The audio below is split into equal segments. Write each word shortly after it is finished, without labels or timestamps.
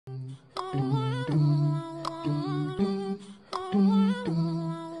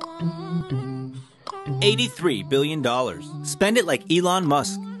$83 billion. Spend it like Elon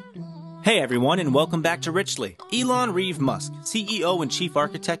Musk. Hey everyone, and welcome back to Richly. Elon Reeve Musk, CEO and Chief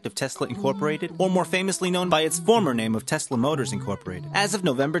Architect of Tesla Incorporated, or more famously known by its former name of Tesla Motors Incorporated. As of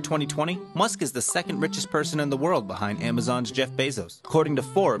November 2020, Musk is the second richest person in the world behind Amazon's Jeff Bezos, according to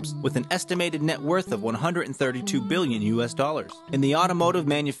Forbes, with an estimated net worth of $132 billion US. In the automotive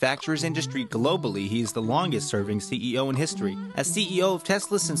manufacturers industry globally, he is the longest-serving CEO in history, as CEO of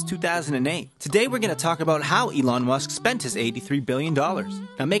Tesla since 2008. Today we're going to talk about how Elon Musk spent his $83 billion.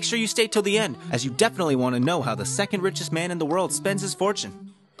 Now make sure you stay till the end, as you definitely want to know how the second richest man in the world spends his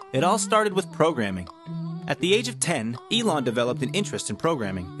fortune. It all started with programming. At the age of 10, Elon developed an interest in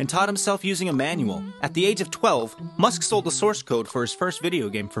programming and taught himself using a manual. At the age of 12, Musk sold the source code for his first video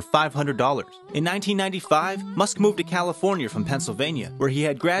game for $500. In 1995, Musk moved to California from Pennsylvania, where he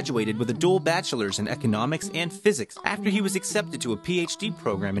had graduated with a dual bachelor's in economics and physics after he was accepted to a PhD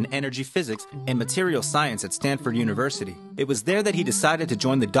program in energy physics and material science at Stanford University. It was there that he decided to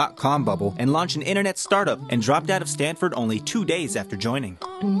join the dot-com bubble and launch an internet startup, and dropped out of Stanford only 2 days after joining.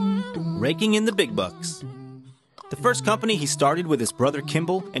 Raking in the big bucks. The first company he started with his brother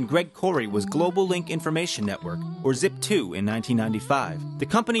Kimball and Greg Corey was Global Link Information Network, or ZIP2, in 1995. The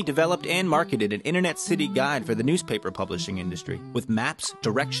company developed and marketed an internet city guide for the newspaper publishing industry, with maps,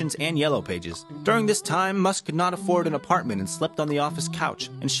 directions, and yellow pages. During this time, Musk could not afford an apartment and slept on the office couch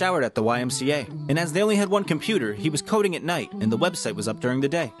and showered at the YMCA. And as they only had one computer, he was coding at night, and the website was up during the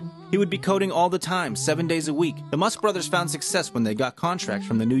day. He would be coding all the time, 7 days a week. The Musk brothers found success when they got contracts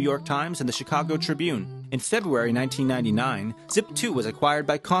from the New York Times and the Chicago Tribune. In February 1999, Zip2 was acquired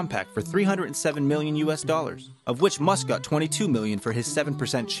by Compaq for $307 million US, of which Musk got $22 million for his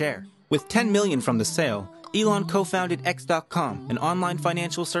 7% share. With $10 million from the sale, Elon co-founded X.com, an online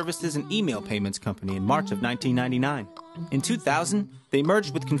financial services and email payments company, in March of 1999. In 2000, they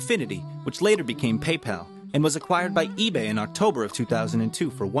merged with Confinity, which later became PayPal, and was acquired by eBay in October of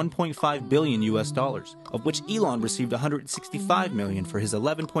 2002 for $1.5 billion US, of which Elon received $165 million for his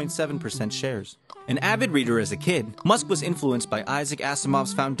 11.7% shares. An avid reader as a kid, Musk was influenced by Isaac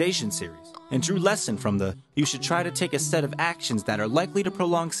Asimov's Foundation series, and drew lesson from the "you should try to take a set of actions that are likely to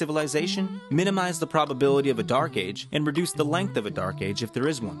prolong civilization, minimize the probability of a dark age, and reduce the length of a dark age if there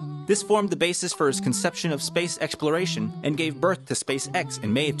is one." This formed the basis for his conception of space exploration and gave birth to SpaceX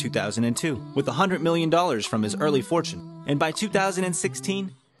in May of 2002, with $100 million from his early fortune. And by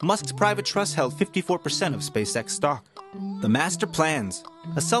 2016, Musk's private trust held 54% of SpaceX stock. The master plans.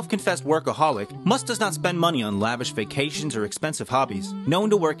 A self-confessed workaholic, Musk does not spend money on lavish vacations or expensive hobbies.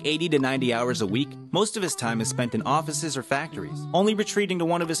 Known to work 80 to 90 hours a week, most of his time is spent in offices or factories, only retreating to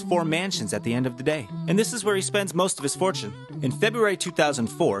one of his 4 mansions at the end of the day. And this is where he spends most of his fortune. In February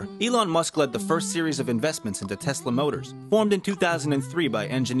 2004, Elon Musk led the first series of investments into Tesla Motors, formed in 2003 by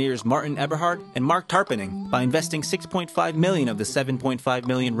engineers Martin Eberhard and Mark Tarpenning, by investing $6.5 million of the $7.5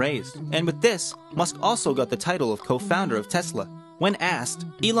 million raised. And with this, Musk also got the title of co-founder of Tesla. When asked,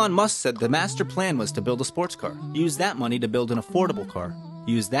 Elon Musk said the master plan was to build a sports car, use that money to build an affordable car,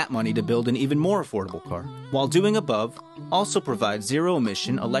 use that money to build an even more affordable car. While doing above, also provide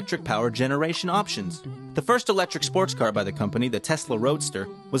zero-emission electric power generation options. The first electric sports car by the company, the Tesla Roadster,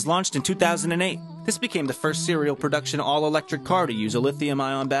 was launched in 2008. This became the first serial production all-electric car to use a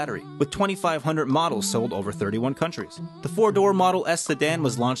lithium-ion battery, with 2,500 models sold over 31 countries. The 4-door Model S sedan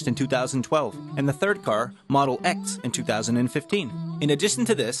was launched in 2012, and the third car, Model X, in 2015. In addition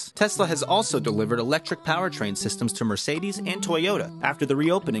to this, Tesla has also delivered electric powertrain systems to Mercedes and Toyota after the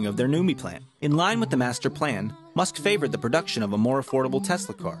reopening of their NUMMI plant. In line with the master plan, Musk favored the production of a more affordable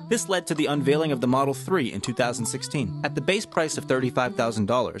Tesla car. This led to the unveiling of the Model 3 in 2016. At the base price of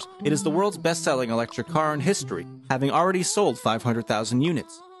 $35,000, it is the world's best-selling electric car in history, having already sold 500,000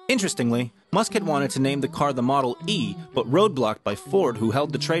 units. Interestingly, Musk had wanted to name the car the Model E, but roadblocked by Ford, who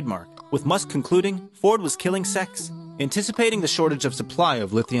held the trademark, with Musk concluding Ford was killing sex. Anticipating the shortage of supply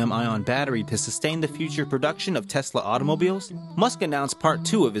of lithium-ion battery to sustain the future production of Tesla automobiles, Musk announced Part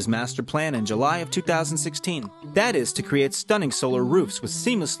 2 of his master plan in July of 2016. That is to create stunning solar roofs with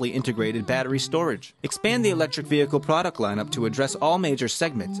seamlessly integrated battery storage, expand the electric vehicle product lineup to address all major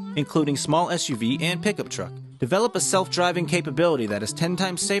segments, including small SUV and pickup truck, develop a self-driving capability that is 10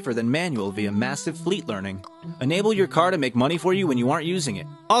 times safer than manual via massive fleet learning, enable your car to make money for you when you aren't using it.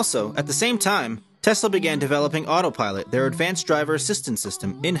 Also, at the same time, Tesla began developing Autopilot, their advanced driver assistance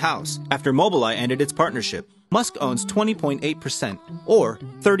system, in-house after Mobileye ended its partnership. Musk owns 20.8%, or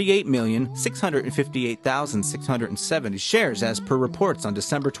 38,658,670 shares as per reports on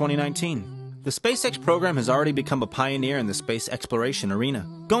December 2019. The SpaceX program has already become a pioneer in the space exploration arena.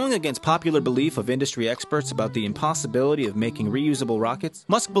 Going against popular belief of industry experts about the impossibility of making reusable rockets,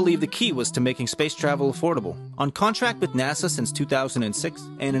 Musk believed the key was to making space travel affordable. On contract with NASA since 2006,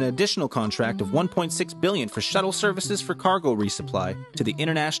 and an additional contract of $1.6 billion for shuttle services for cargo resupply to the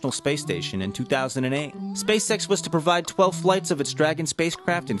International Space Station in 2008. SpaceX was to provide 12 flights of its Dragon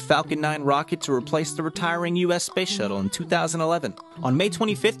spacecraft and Falcon 9 rocket to replace the retiring U.S. Space Shuttle in 2011. On May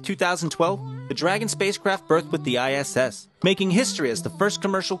 25, 2012, the Dragon spacecraft berthed with the ISS, making history as the first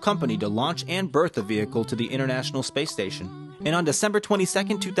commercial company to launch and berth a vehicle to the International Space Station. And on December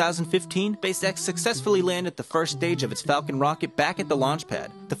 22, 2015, SpaceX successfully landed the first stage of its Falcon rocket back at the launch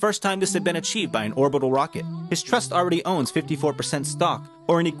pad, the first time this had been achieved by an orbital rocket. His trust already owns 54% stock,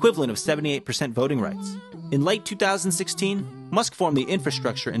 or an equivalent of 78% voting rights. In late 2016, Musk formed the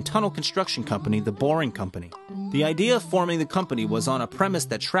infrastructure and tunnel construction company, The Boring Company. The idea of forming the company was on a premise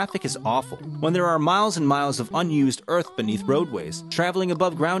that traffic is awful. When there are miles and miles of unused earth beneath roadways, traveling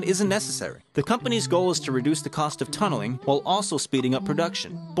above ground isn't necessary. The company's goal is to reduce the cost of tunneling while also speeding up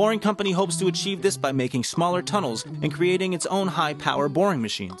production. Boring Company hopes to achieve this by making smaller tunnels and creating its own high-power boring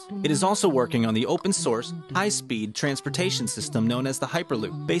machines. It is also working on the open-source, high-speed transportation system known as the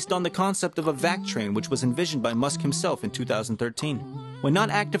Hyperloop, based on the concept of a vac train which was envisioned by Musk himself in 2013. When not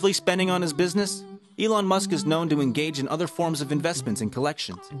actively spending on his business, Elon Musk is known to engage in other forms of investments and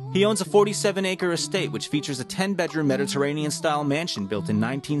collections. He owns a 47-acre estate which features a 10-bedroom Mediterranean-style mansion built in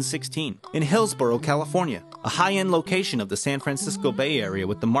 1916 in Hillsborough, California, a high-end location of the San Francisco Bay Area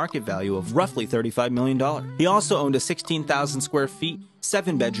with the market value of roughly $35 million. He also owned a 16,000 square feet,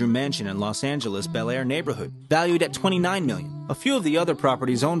 7-bedroom mansion in Los Angeles' Bel Air neighborhood, valued at $29 million. A few of the other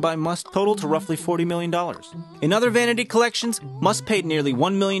properties owned by Musk total to roughly $40 million. In other vanity collections, Musk paid nearly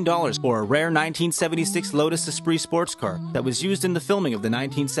 $1 million for a rare 1976 Lotus Esprit sports car that was used in the filming of the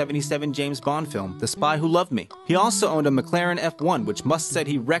 1977 James Bond film, The Spy Who Loved Me. He also owned a McLaren F1, which Musk said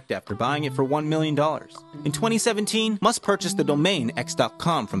he wrecked after buying it for $1 million. In 2017, Musk purchased the domain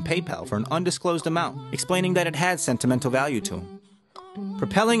x.com from PayPal for an undisclosed amount, explaining that it had sentimental value to him.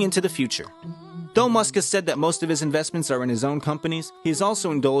 Propelling into the future. Though Musk has said that most of his investments are in his own companies, he has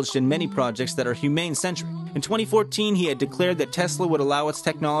also indulged in many projects that are humane-centric. In 2014, he had declared that Tesla would allow its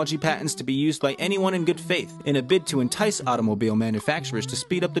technology patents to be used by anyone in good faith in a bid to entice automobile manufacturers to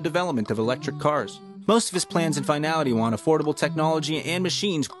speed up the development of electric cars. Most of his plans in finality want affordable technology and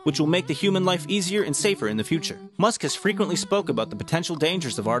machines which will make the human life easier and safer in the future. Musk has frequently spoke about the potential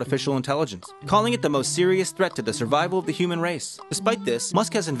dangers of artificial intelligence, calling it the most serious threat to the survival of the human race. Despite this,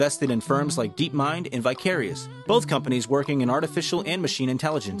 Musk has invested in firms like DeepMind and Vicarious, both companies working in artificial and machine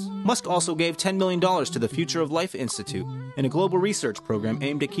intelligence. Musk also gave $10 million to the Future of Life Institute, in a global research program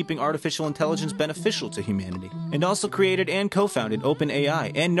aimed at keeping artificial intelligence beneficial to humanity, and also created and co-founded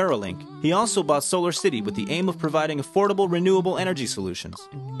OpenAI and Neuralink. He also bought Solar City with the aim of providing affordable renewable energy solutions.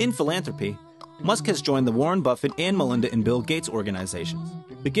 In philanthropy, Musk has joined the Warren Buffett and Melinda and Bill Gates organizations.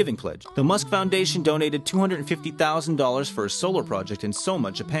 The Giving Pledge. The Musk Foundation donated $250,000 for a solar project in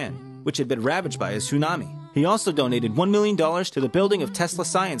Soma, Japan, which had been ravaged by a tsunami. He also donated $1 million to the building of Tesla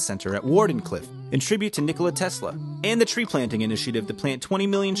Science Center at Wardenclyffe in tribute to Nikola Tesla, and the tree planting initiative to plant 20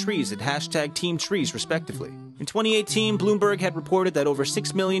 million trees at #TeamTrees respectively. In 2018, Bloomberg had reported that over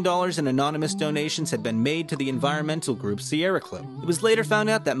 $6 million in anonymous donations had been made to the environmental group Sierra Club. It was later found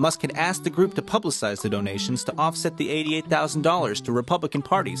out that Musk had asked the group to publicize the donations to offset the $88,000 to Republican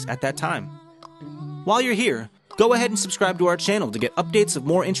parties at that time. While you're here, go ahead and subscribe to our channel to get updates of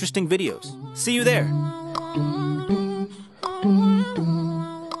more interesting videos. See you there!